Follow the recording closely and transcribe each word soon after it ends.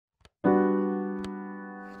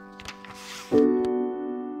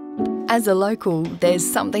As a local, there's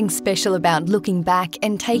something special about looking back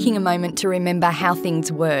and taking a moment to remember how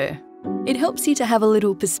things were. It helps you to have a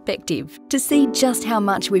little perspective, to see just how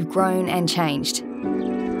much we've grown and changed.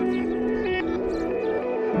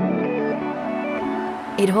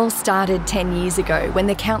 It all started 10 years ago when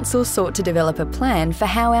the council sought to develop a plan for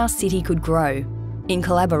how our city could grow. In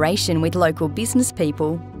collaboration with local business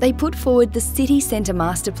people, they put forward the City Centre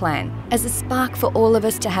Master Plan as a spark for all of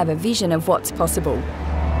us to have a vision of what's possible.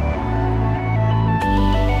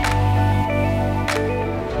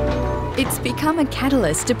 It's become a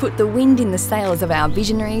catalyst to put the wind in the sails of our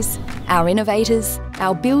visionaries, our innovators,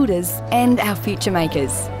 our builders and our future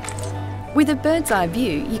makers. With a bird's eye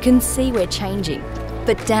view, you can see we're changing,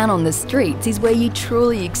 but down on the streets is where you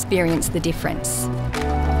truly experience the difference.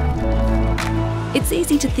 It's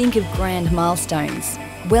easy to think of grand milestones,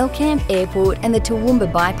 Wellcamp Airport and the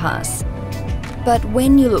Toowoomba bypass. But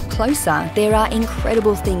when you look closer, there are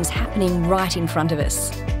incredible things happening right in front of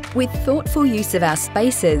us. With thoughtful use of our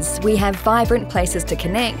spaces, we have vibrant places to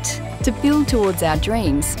connect, to build towards our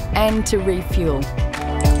dreams and to refuel.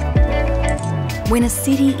 When a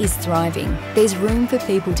city is thriving, there's room for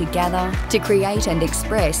people to gather, to create and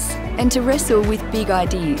express, and to wrestle with big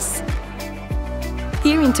ideas.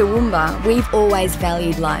 Here in Toowoomba, we've always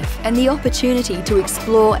valued life and the opportunity to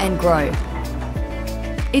explore and grow.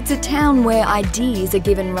 It's a town where ideas are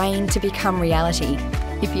given rein to become reality.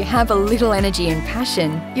 If you have a little energy and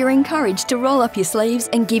passion, you're encouraged to roll up your sleeves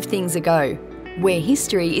and give things a go, where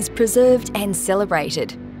history is preserved and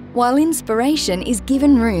celebrated, while inspiration is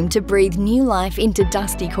given room to breathe new life into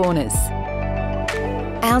dusty corners.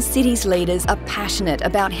 Our city's leaders are passionate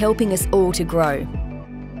about helping us all to grow.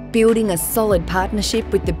 Building a solid partnership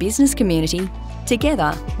with the business community,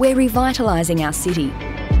 together we're revitalising our city.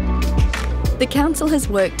 The Council has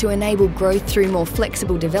worked to enable growth through more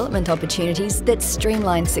flexible development opportunities that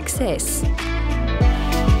streamline success.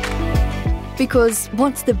 Because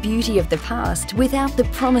what's the beauty of the past without the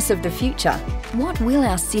promise of the future? What will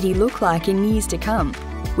our city look like in years to come?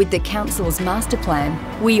 With the Council's master plan,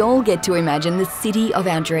 we all get to imagine the city of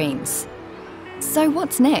our dreams. So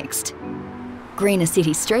what's next? Greener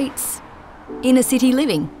city streets? Inner city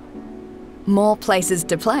living? More places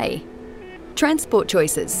to play? Transport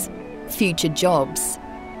choices? Future jobs?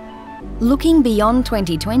 Looking beyond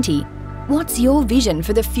 2020, what's your vision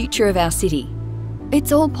for the future of our city?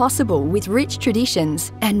 It's all possible with rich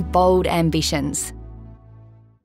traditions and bold ambitions.